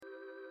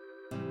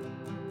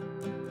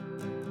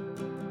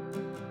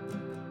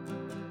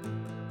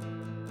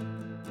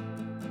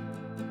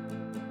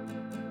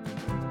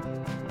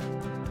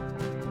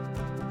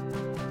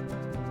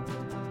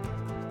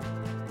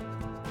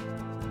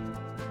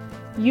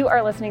You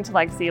are listening to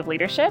Legacy of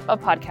Leadership, a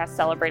podcast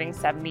celebrating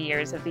 70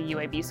 years of the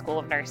UAB School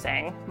of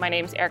Nursing. My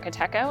name is Erica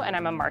Tecco, and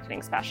I'm a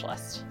marketing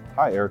specialist.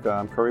 Hi, Erica.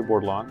 I'm Curry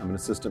Bordelon. I'm an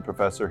assistant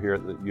professor here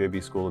at the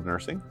UAB School of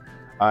Nursing.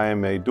 I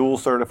am a dual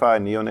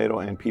certified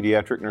neonatal and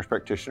pediatric nurse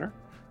practitioner.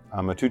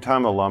 I'm a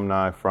two-time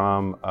alumni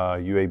from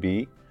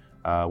UAB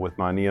with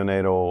my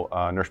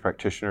neonatal nurse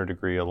practitioner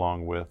degree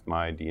along with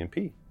my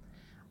DNP.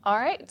 All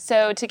right,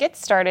 so to get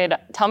started,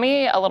 tell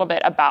me a little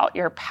bit about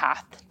your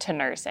path to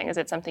nursing. Is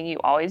it something you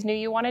always knew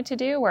you wanted to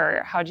do,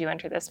 or how did you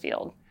enter this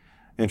field?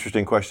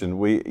 Interesting question.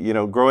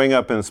 Growing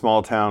up in a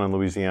small town in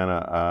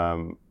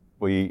Louisiana,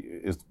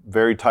 it's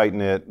very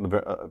tight-knit.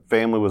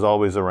 Family was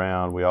always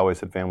around. We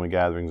always had family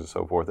gatherings and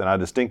so forth. And I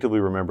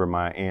distinctively remember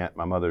my aunt,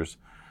 my mother's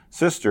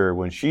sister,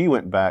 when she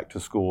went back to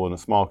school in a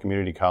small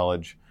community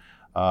college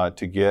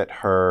to get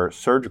her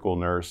surgical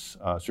nurse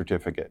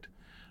certificate.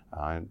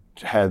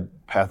 Had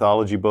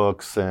pathology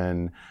books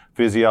and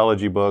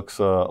physiology books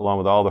along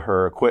with all of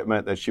her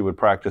equipment that she would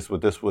practice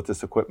what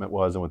this equipment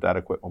was and what that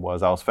equipment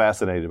was. I was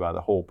fascinated by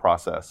the whole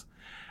process.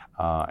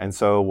 And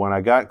so when I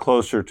got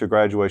closer to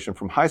graduation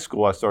from high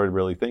school, I started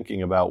really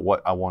thinking about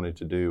what I wanted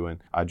to do. And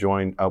I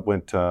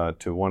went to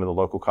one of the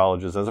local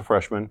colleges as a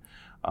freshman,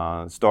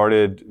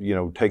 started,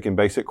 taking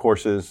basic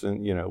courses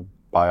in,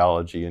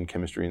 biology and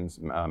chemistry and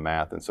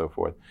math and so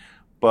forth.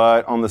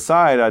 But on the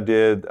side, I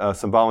did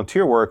some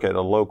volunteer work at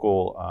a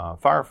local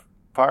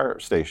fire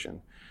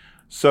station.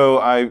 So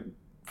I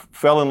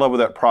fell in love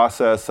with that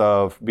process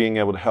of being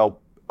able to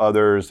help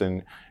others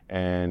and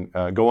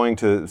going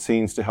to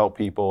scenes to help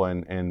people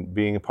and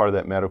being a part of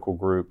that medical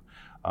group.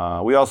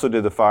 We also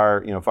did the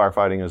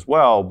firefighting as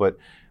well, but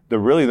the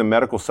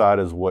medical side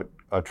is what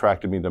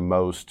attracted me the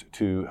most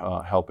to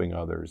helping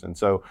others. And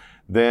so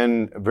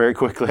then very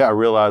quickly I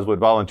realized what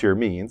volunteer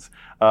means.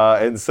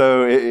 And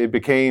so it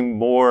became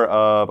more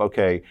of,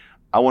 okay,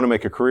 I want to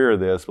make a career of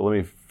this, but let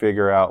me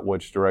figure out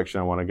which direction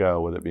I want to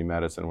go, whether it be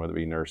medicine, whether it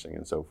be nursing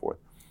and so forth.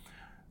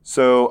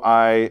 So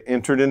I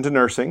entered into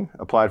nursing,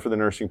 applied for the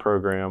nursing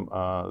program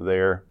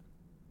there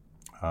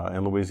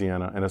in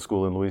Louisiana, in a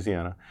school in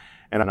Louisiana.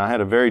 And I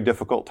had a very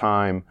difficult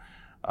time.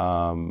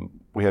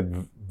 We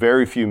had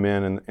very few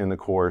men in the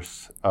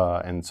course,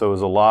 and so it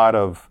was a lot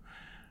of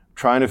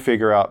trying to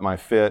figure out my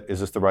fit. Is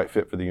this the right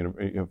fit for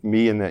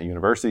me in that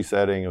university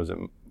setting? It was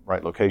the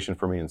right location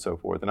for me and so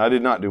forth. And I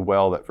did not do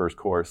well that first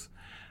course.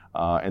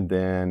 And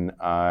then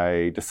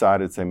I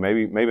decided to say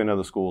maybe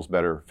another school is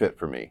better fit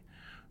for me.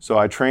 So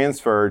I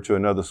transferred to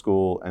another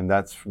school, and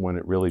that's when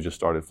it really just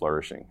started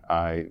flourishing.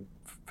 I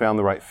found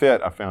the right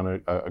fit. I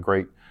found a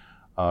great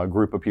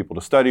group of people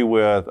to study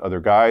with, other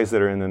guys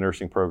that are in the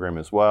nursing program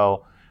as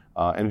well.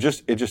 And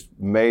it just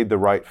made the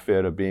right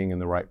fit of being in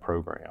the right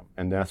program.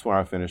 And that's where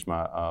I finished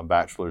my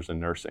bachelor's in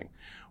nursing.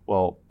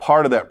 Well,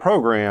 part of that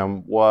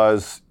program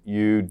was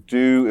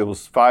it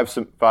was a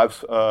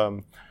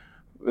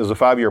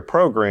 5-year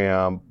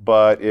program,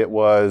 but it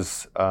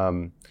was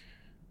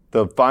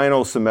the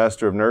final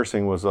semester of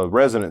nursing was a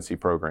residency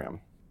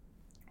program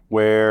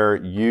where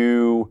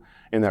you,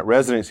 in that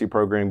residency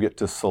program, get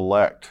to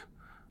select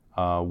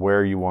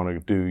where you want to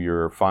do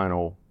your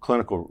final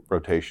clinical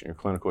rotation, your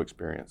clinical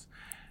experience.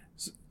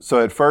 So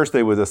at first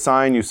they would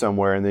assign you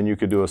somewhere, and then you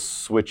could do a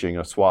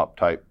swap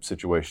type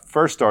situation.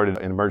 First started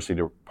in emergency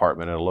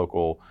department at a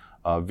local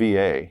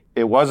VA.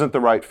 It wasn't the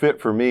right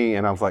fit for me,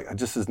 and I was like,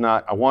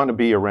 I want to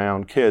be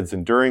around kids.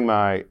 And during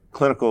my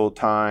clinical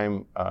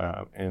time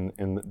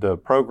in the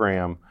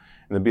program,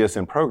 in the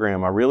BSN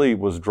program, I really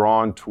was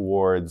drawn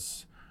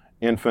towards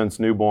infants,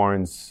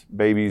 newborns,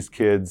 babies,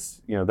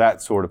 kids,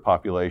 that sort of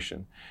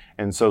population.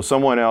 And so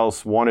someone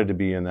else wanted to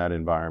be in that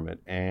environment,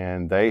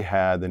 and they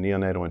had the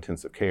neonatal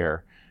intensive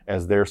care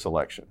as their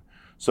selection.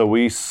 So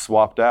we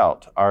swapped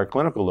out our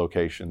clinical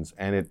locations,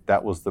 and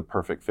that was the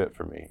perfect fit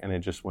for me, and it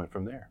just went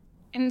from there.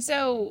 And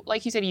so,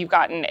 like you said, you've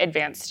gotten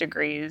advanced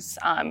degrees,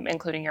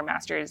 including your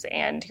master's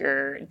and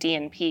your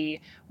DNP.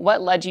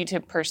 What led you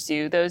to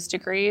pursue those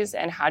degrees,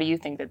 and how do you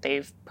think that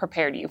they've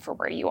prepared you for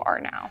where you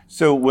are now?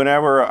 So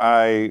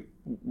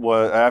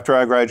after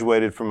I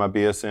graduated from my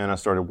BSN, I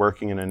started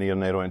working in a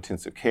neonatal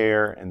intensive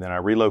care, and then I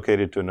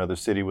relocated to another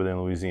city within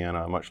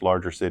Louisiana, a much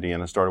larger city,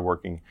 and I started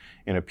working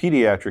in a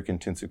pediatric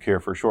intensive care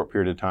for a short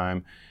period of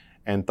time,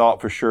 and thought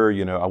for sure,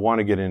 I want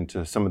to get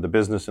into some of the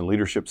business and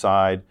leadership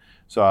side.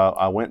 So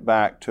I went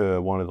back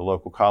to one of the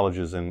local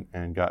colleges and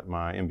got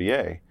my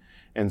MBA.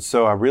 And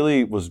so I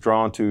really was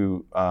drawn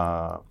to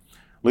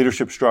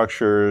leadership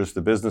structures,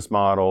 the business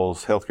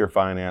models, healthcare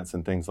finance,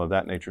 and things of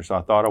that nature. So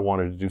I thought I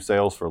wanted to do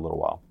sales for a little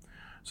while.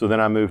 So then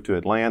I moved to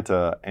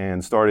Atlanta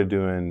and started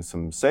doing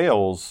some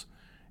sales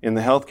in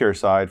the healthcare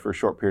side for a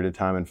short period of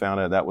time, and found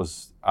out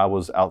I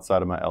was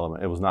outside of my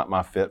element. It was not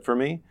my fit for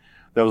me.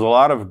 There was a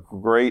lot of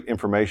great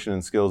information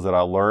and skills that I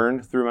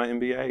learned through my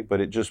MBA,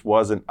 but it just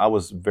wasn't. I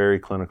was very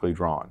clinically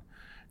drawn.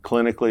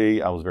 Clinically,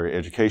 I was very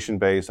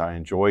education-based. I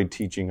enjoyed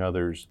teaching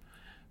others.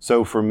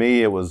 So for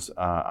me, it was,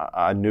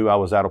 I knew I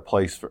was out of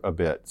place for a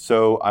bit.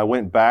 So I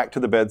went back to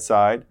the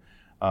bedside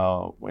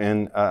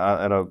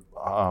at a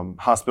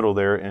hospital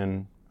there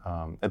in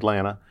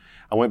Atlanta.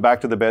 I went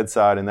back to the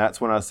bedside, and that's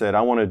when I said,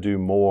 I want to do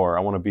more.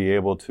 I want to be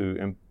able to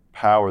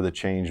empower the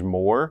change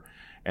more.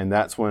 And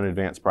that's when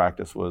advanced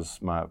practice was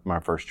my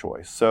first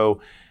choice.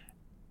 So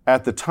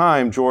at the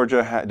time,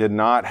 Georgia did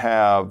not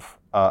have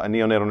a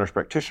neonatal nurse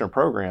practitioner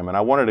program, and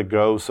I wanted to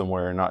go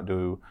somewhere and not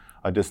do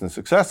a distance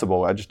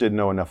accessible. I just didn't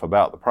know enough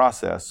about the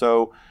process.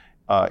 So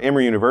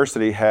Emory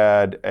University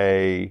had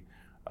a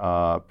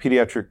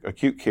pediatric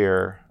acute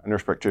care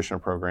nurse practitioner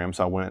program.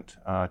 So I went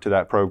to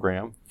that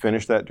program,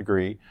 finished that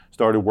degree,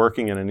 started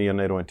working in a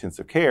neonatal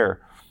intensive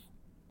care,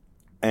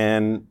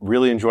 and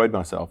really enjoyed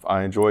myself.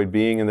 I enjoyed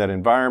being in that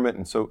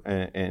environment,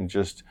 and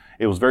just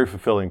it was very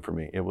fulfilling for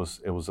me. It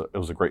was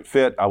a great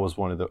fit. I was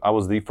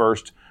the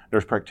first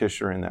nurse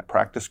practitioner in that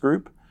practice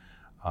group,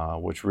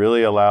 which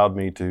really allowed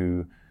me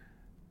to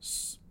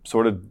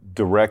sort of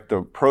direct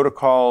the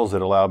protocols.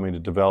 It allowed me to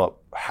develop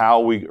how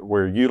we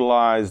were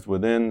utilized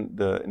within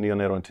the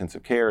neonatal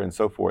intensive care and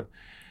so forth.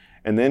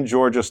 And then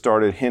Georgia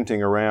started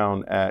hinting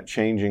around at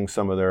changing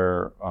some of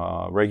their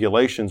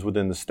regulations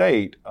within the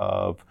state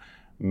of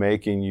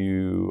making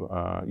you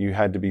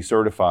had to be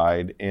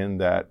certified in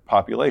that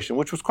population,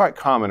 which was quite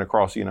common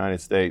across the United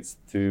States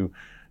to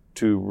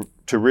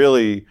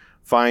really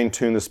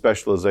fine-tune the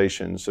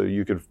specialization so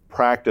you could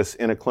practice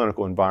in a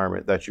clinical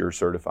environment that you're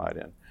certified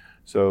in.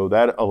 So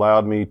that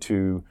allowed me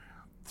to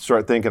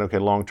start thinking, okay,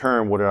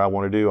 long-term, what do I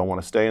want to do? I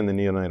want to stay in the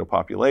neonatal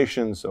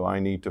population, so I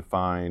need to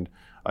find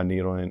a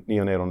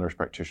neonatal nurse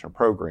practitioner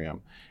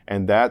program.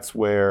 And that's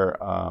where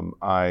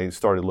I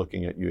started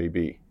looking at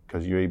UAB,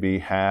 because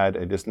UAB had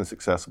a distance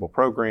accessible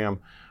program.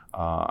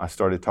 I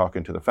started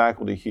talking to the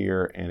faculty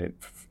here, and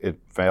it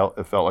felt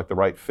like the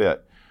right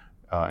fit.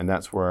 And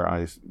that's where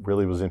I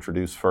really was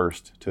introduced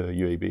first to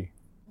UAB.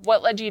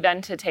 What led you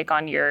then to take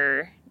on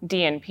your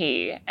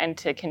DNP and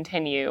to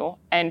continue?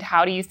 And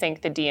how do you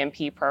think the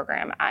DNP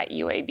program at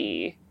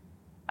UAB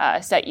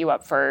set you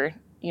up for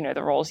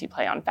the roles you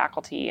play on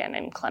faculty and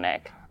in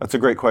clinic? That's a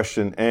great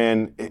question.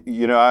 And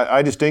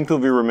I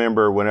distinctly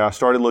remember when I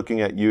started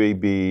looking at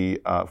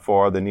UAB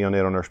for the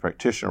neonatal nurse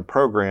practitioner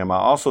program, I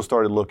also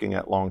started looking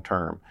at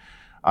long-term.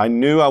 I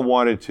knew I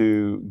wanted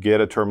to get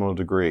a terminal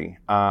degree.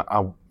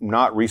 I'm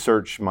not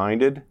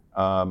research-minded.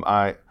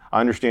 I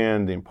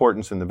understand the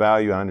importance and the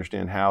value. I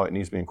understand how it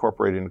needs to be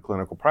incorporated into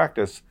clinical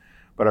practice,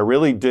 but I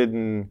really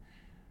didn't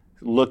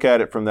look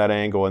at it from that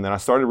angle. And then I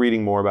started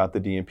reading more about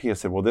the DNP. I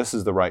said, well, this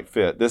is the right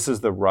fit. This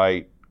is the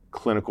right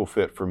clinical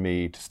fit for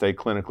me to stay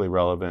clinically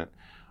relevant,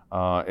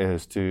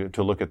 is to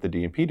look at the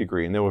DNP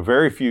degree. And there were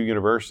very few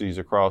universities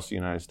across the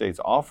United States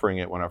offering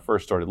it when I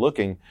first started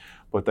looking,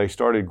 but they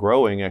started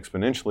growing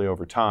exponentially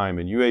over time.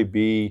 And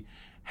UAB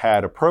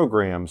had a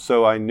program.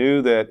 So I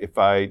knew that if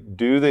I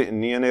do the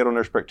neonatal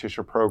nurse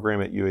practitioner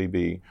program at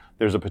UAB,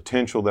 there's a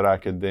potential that I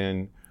could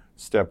then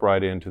step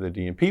right into the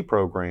DNP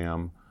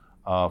program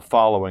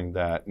following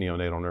that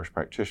neonatal nurse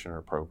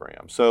practitioner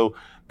program. So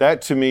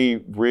that to me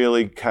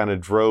really kind of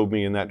drove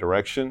me in that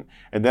direction.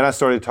 And then I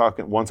started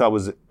talking, once I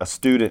was a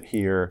student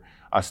here,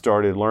 I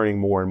started learning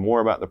more and more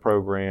about the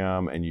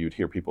program, and you'd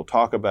hear people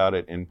talk about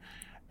it,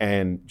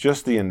 and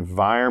just the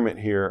environment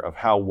here of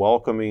how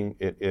welcoming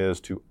it is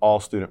to all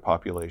student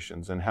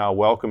populations, and how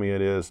welcoming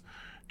it is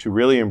to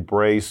really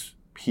embrace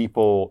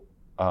people,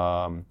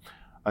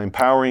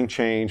 empowering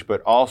change,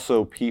 but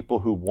also people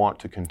who want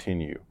to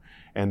continue.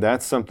 And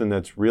that's something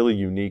that's really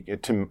unique,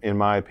 in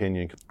my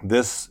opinion.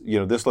 This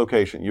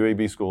location,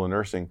 UAB School of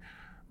Nursing,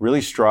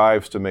 really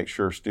strives to make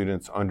sure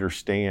students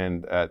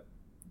understand that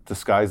the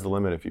sky's the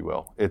limit, if you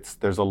will.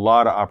 There's a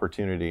lot of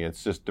opportunity.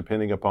 It's just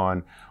depending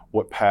upon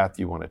what path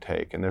you want to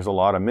take. And there's a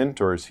lot of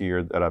mentors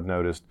here that I've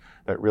noticed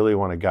that really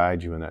want to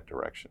guide you in that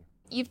direction.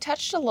 You've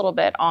touched a little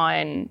bit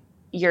on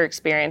your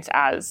experience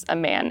as a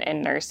man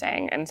in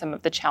nursing and some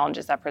of the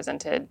challenges that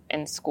presented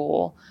in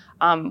school.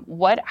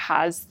 What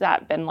has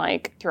that been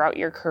like throughout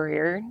your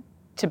career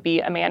to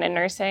be a man in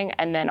nursing?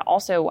 And then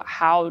also,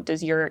 how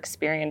does your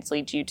experience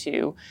lead you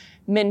to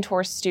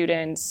mentor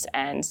students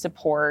and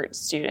support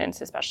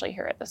students, especially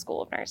here at the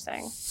School of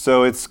Nursing?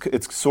 So it's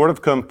sort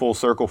of come full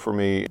circle for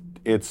me.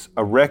 It's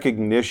a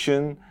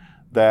recognition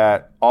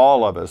that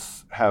all of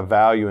us have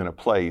value and a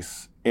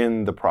place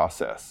in the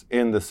process,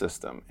 in the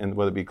system, and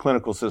whether it be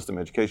clinical system,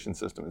 education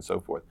system, and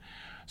so forth.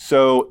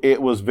 So it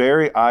was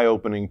very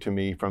eye-opening to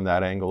me from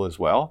that angle as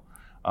well.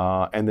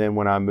 And then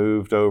when I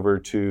moved over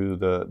to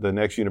the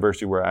next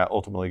university where I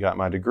ultimately got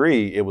my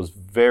degree, it was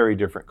very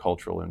different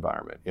cultural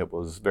environment. It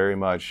was very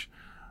much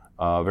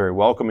a very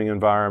welcoming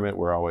environment.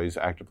 We're always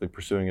actively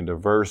pursuing a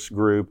diverse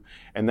group.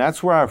 And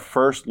that's where I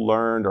first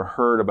learned or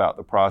heard about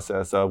the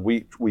process of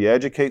we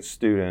educate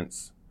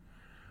students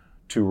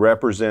to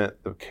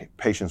represent the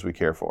patients we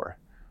care for.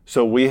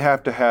 So we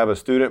have to have a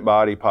student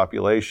body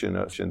population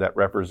that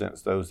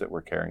represents those that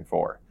we're caring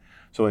for.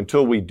 So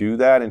until we do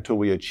that, until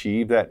we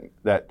achieve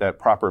that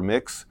proper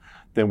mix,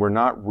 then we're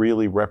not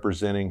really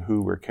representing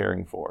who we're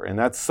caring for. And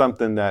that's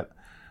something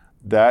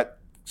that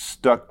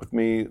stuck with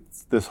me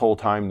this whole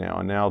time now.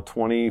 And now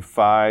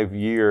 25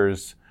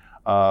 years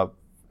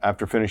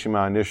after finishing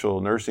my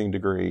initial nursing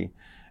degree,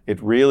 it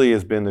really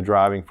has been the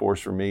driving force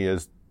for me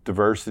is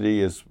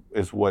diversity is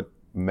what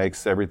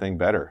makes everything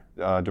better.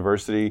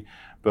 Diversity,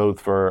 both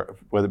for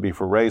whether it be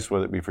for race,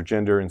 whether it be for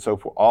gender, and so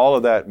forth. All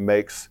of that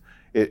makes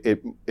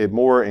it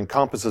more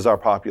encompasses our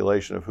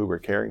population of who we're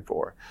caring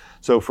for.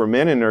 So for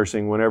men in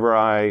nursing, whenever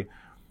I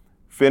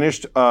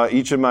finished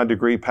each of my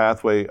degree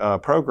pathway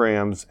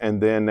programs,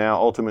 and then now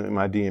ultimately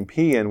my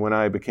DNP, and when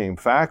I became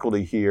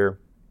faculty here,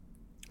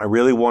 I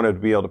really wanted to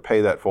be able to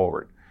pay that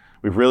forward.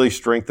 We've really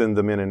strengthened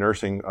the Men in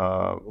Nursing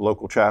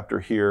local chapter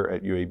here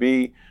at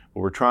UAB.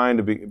 We're trying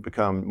to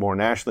become more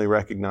nationally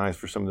recognized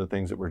for some of the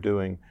things that we're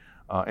doing,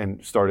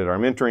 and started our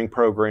mentoring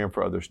program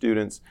for other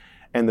students.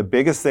 And the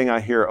biggest thing I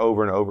hear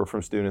over and over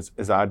from students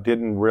is I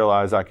didn't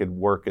realize I could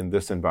work in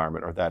this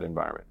environment or that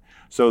environment.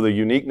 So the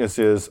uniqueness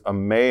is a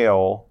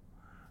male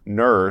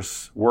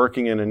nurse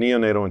working in a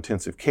neonatal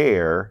intensive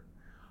care,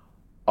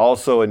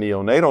 also a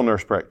neonatal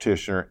nurse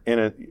practitioner,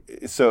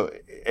 so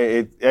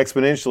it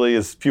exponentially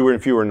is fewer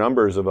and fewer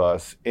numbers of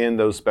us in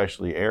those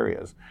specialty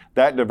areas.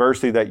 That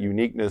diversity, that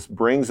uniqueness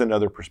brings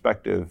another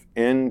perspective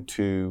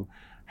into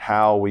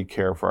how we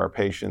care for our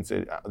patients,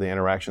 the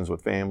interactions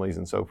with families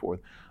and so forth.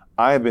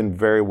 I have been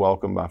very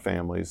welcomed by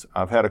families.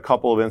 I've had a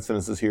couple of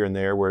incidences here and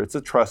there where it's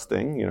a trust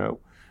thing,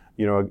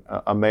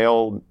 a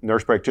male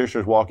nurse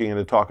practitioner is walking in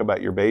to talk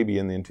about your baby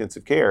in the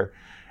intensive care.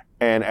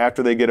 And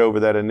after they get over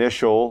that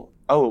initial,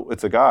 oh,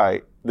 it's a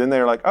guy, then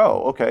they're like,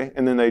 oh, okay.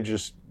 And then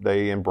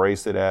they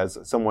embrace it as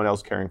someone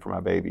else caring for my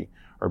baby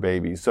or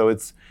babies. So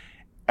it's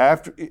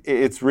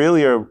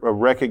really a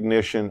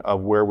recognition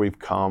of where we've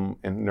come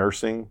in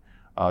nursing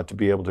to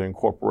be able to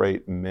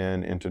incorporate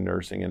men into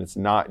nursing. And it's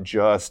not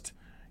just,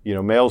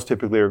 males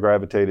typically are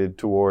gravitated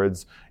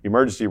towards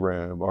emergency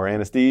room or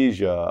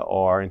anesthesia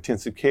or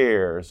intensive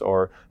cares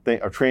or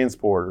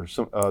transport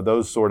or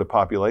those sort of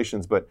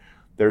populations. But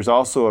there's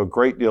also a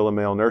great deal of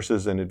male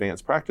nurses and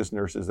advanced practice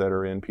nurses that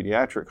are in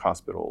pediatric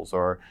hospitals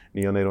or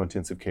neonatal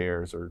intensive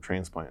cares or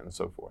transplant and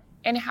so forth.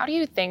 And how do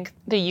you think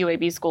the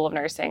UAB School of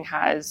Nursing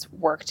has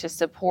worked to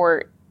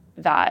support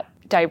that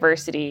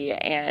diversity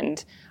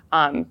and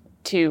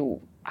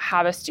to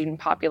have a student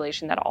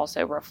population that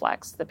also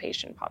reflects the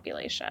patient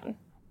population?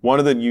 One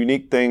of the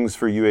unique things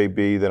for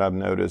UAB that I've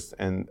noticed,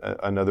 and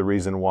another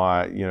reason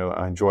why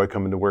I enjoy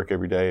coming to work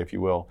every day, if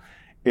you will,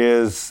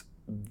 is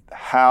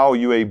how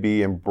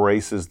UAB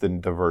embraces the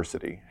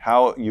diversity,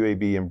 how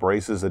UAB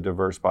embraces a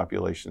diverse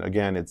population.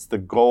 Again, it's the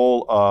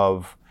goal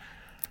of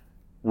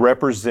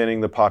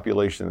representing the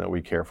population that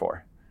we care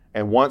for.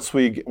 And once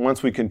we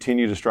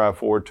continue to strive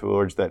forward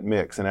towards that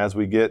mix, and as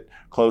we get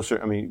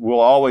closer, we'll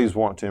always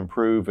want to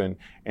improve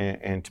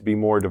and to be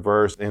more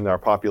diverse in our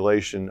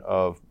population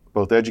of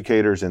both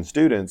educators and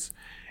students,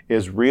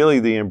 is really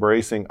the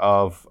embracing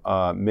of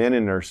men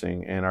in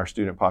nursing and our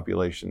student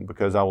population.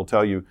 Because I will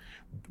tell you,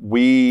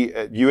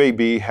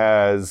 UAB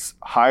has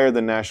higher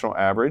than national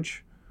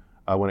average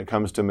when it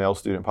comes to male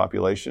student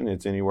population.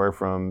 It's anywhere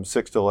from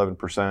 6 to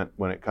 11%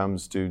 when it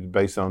comes to,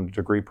 based on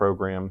degree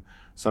program,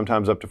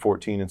 sometimes up to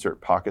 14 in certain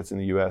pockets in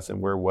the U.S.,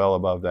 and we're well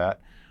above that.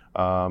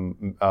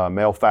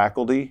 Male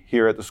faculty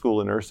here at the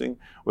School of Nursing,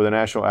 where the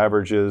national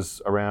average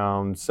is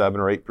around 7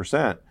 or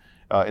 8%.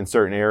 In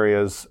certain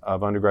areas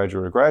of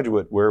undergraduate or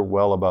graduate, we're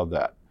well above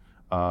that,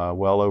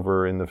 well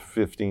over in the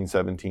 15,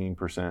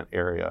 17%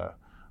 area.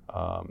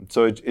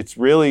 So it's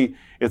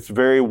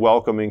very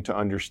welcoming to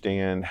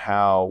understand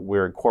how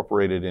we're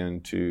incorporated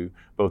into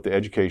both the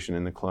education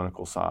and the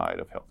clinical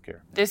side of healthcare.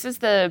 This is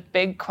the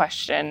big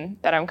question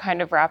that I'm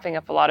kind of wrapping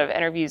up a lot of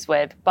interviews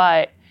with,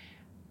 but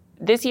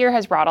this year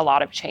has brought a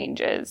lot of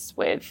changes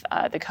with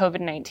the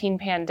COVID-19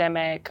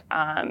 pandemic,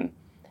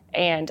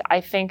 and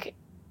I think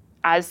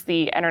as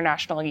the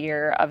International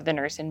Year of the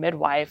Nurse and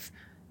Midwife,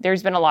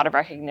 there's been a lot of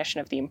recognition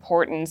of the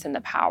importance and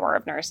the power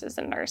of nurses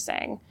in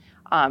nursing.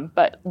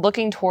 But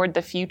looking toward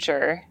the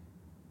future,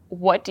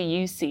 what do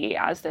you see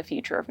as the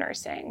future of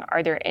nursing?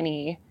 Are there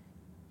any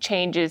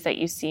changes that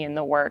you see in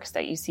the works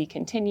that you see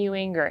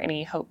continuing, or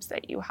any hopes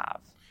that you have?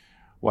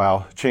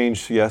 Wow,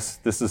 change, yes.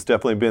 This has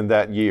definitely been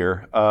that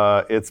year.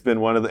 It's been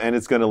and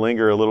it's going to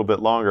linger a little bit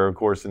longer, of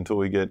course, until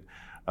we get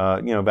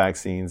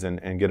vaccines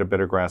and get a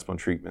better grasp on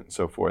treatment and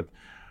so forth.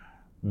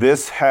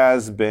 This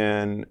has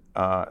been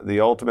the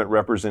ultimate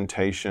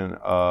representation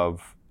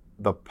of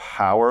the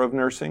power of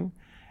nursing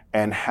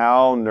and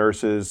how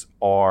nurses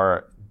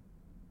are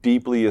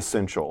deeply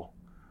essential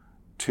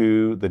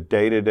to the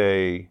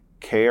day-to-day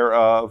care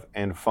of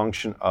and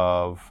function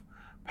of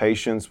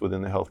patients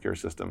within the healthcare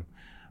system,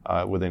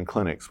 within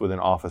clinics, within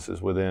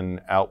offices,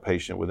 within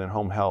outpatient, within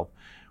home health.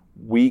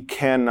 We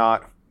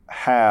cannot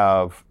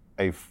have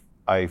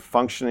a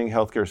functioning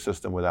healthcare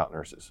system without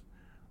nurses.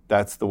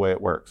 That's the way it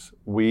works.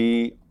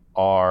 We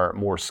are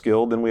more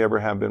skilled than we ever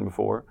have been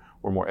before.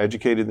 We're more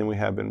educated than we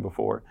have been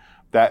before.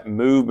 That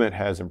movement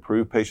has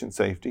improved patient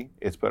safety.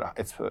 It's put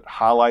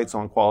highlights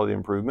on quality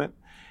improvement.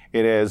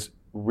 It has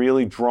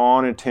really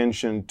drawn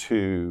attention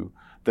to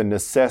the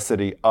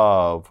necessity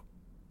of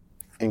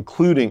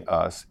including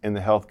us in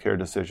the healthcare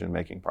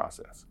decision-making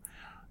process.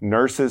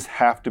 Nurses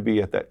have to be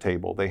at that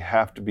table. They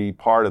have to be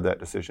part of that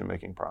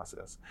decision-making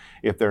process.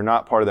 If they're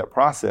not part of that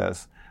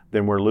process,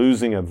 then we're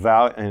losing an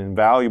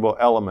invaluable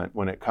element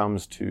when it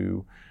comes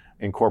to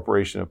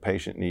incorporation of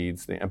patient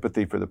needs, the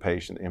empathy for the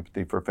patient, the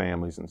empathy for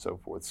families, and so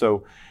forth.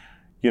 So,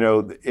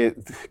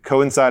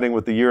 coinciding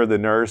with the Year of the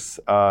Nurse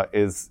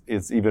is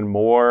even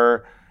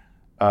more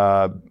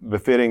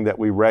befitting that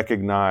we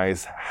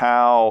recognize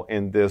how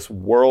in this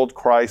world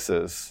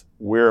crisis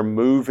we're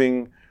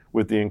moving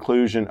with the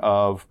inclusion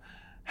of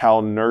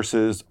how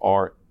nurses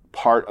are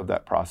part of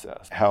that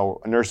process, how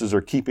nurses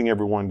are keeping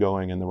everyone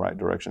going in the right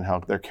direction, how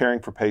they're caring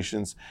for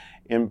patients,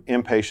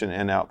 inpatient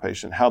and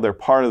outpatient, how they're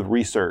part of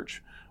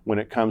research when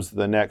it comes to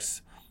the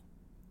next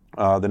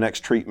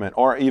treatment,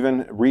 or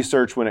even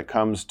research when it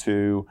comes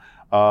to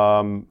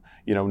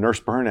nurse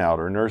burnout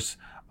or nurse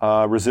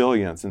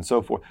resilience and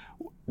so forth.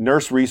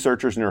 Nurse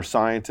researchers, nurse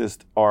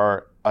scientists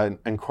are an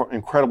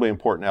incredibly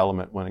important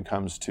element when it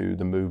comes to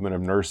the movement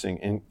of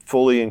nursing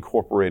fully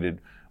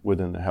incorporated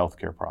within the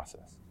healthcare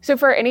process. So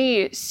for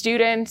any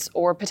students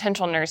or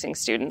potential nursing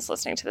students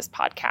listening to this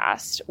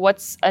podcast,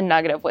 what's a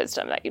nugget of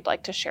wisdom that you'd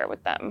like to share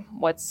with them?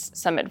 What's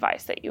some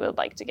advice that you would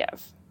like to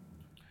give?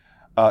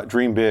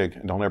 Dream big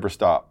and don't ever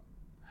stop.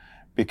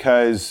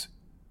 Because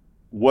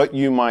what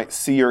you might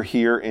see or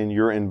hear in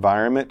your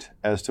environment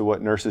as to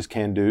what nurses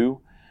can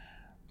do,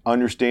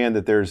 understand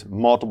that there's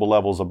multiple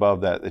levels above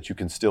that you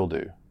can still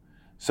do.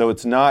 So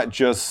it's not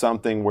just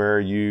something where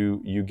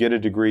you get a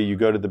degree, you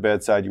go to the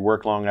bedside, you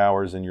work long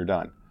hours, and you're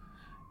done.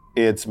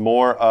 It's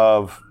more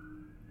of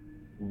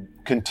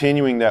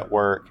continuing that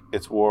work.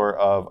 It's more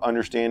of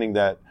understanding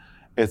that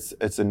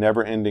it's a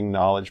never-ending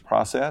knowledge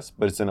process,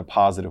 but it's in a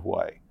positive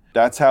way.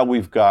 That's how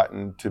we've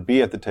gotten to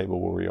be at the table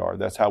where we are.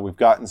 That's how we've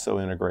gotten so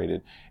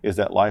integrated, is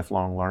that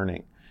lifelong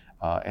learning.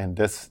 And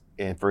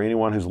for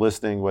anyone who's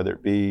listening, whether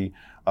it be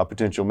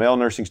potential male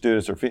nursing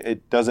students, or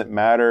it doesn't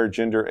matter,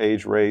 gender,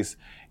 age, race,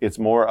 it's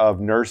more of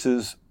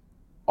nurses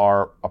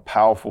are a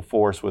powerful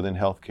force within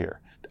healthcare.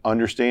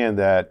 Understand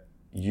that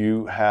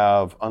you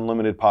have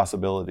unlimited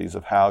possibilities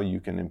of how you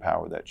can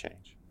empower that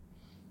change.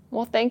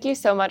 Well, thank you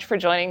so much for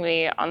joining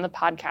me on the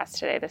podcast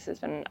today. This has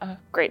been a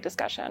great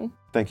discussion.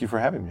 Thank you for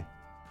having me.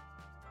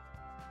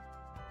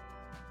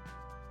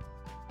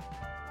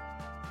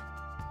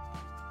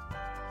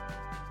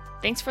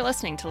 Thanks for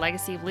listening to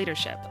Legacy of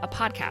Leadership, a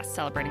podcast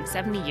celebrating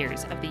 70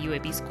 years of the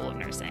UAB School of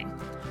Nursing.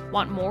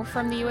 Want more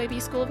from the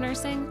UAB School of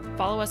Nursing?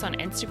 Follow us on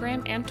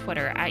Instagram and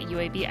Twitter at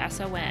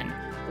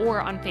UABSON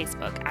or on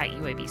Facebook at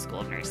UAB School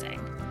of Nursing.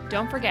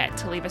 Don't forget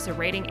to leave us a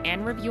rating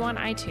and review on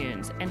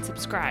iTunes and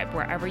subscribe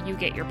wherever you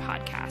get your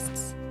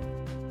podcasts.